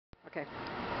Okay.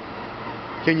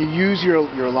 Can you use your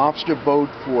lobster boat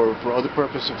for other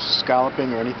purposes,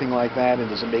 scalloping or anything like that? And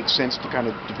does it make sense to kind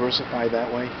of diversify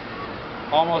that way?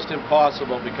 Almost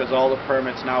impossible, because all the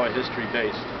permits now are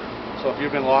history-based. So if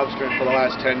you've been lobstering for the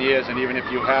last 10 years, and even if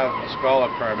you have a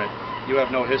scallop permit, you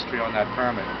have no history on that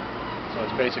permit. So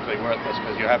it's basically worthless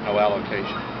because you have no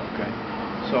allocation. Okay.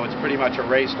 So it's pretty much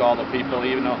erased all the people,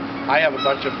 even though I have a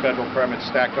bunch of federal permits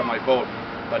stacked on my boat,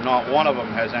 but not one of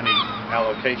them has any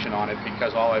allocation on it,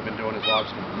 because all I've been doing is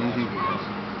lobstering for the last few years.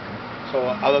 So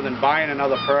other than buying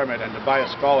another permit, and to buy a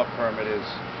scallop permit is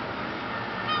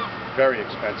very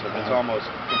expensive. It's almost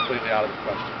completely out of the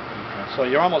question. Okay. So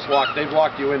you're almost locked. They've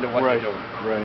locked you into what you're doing. Right.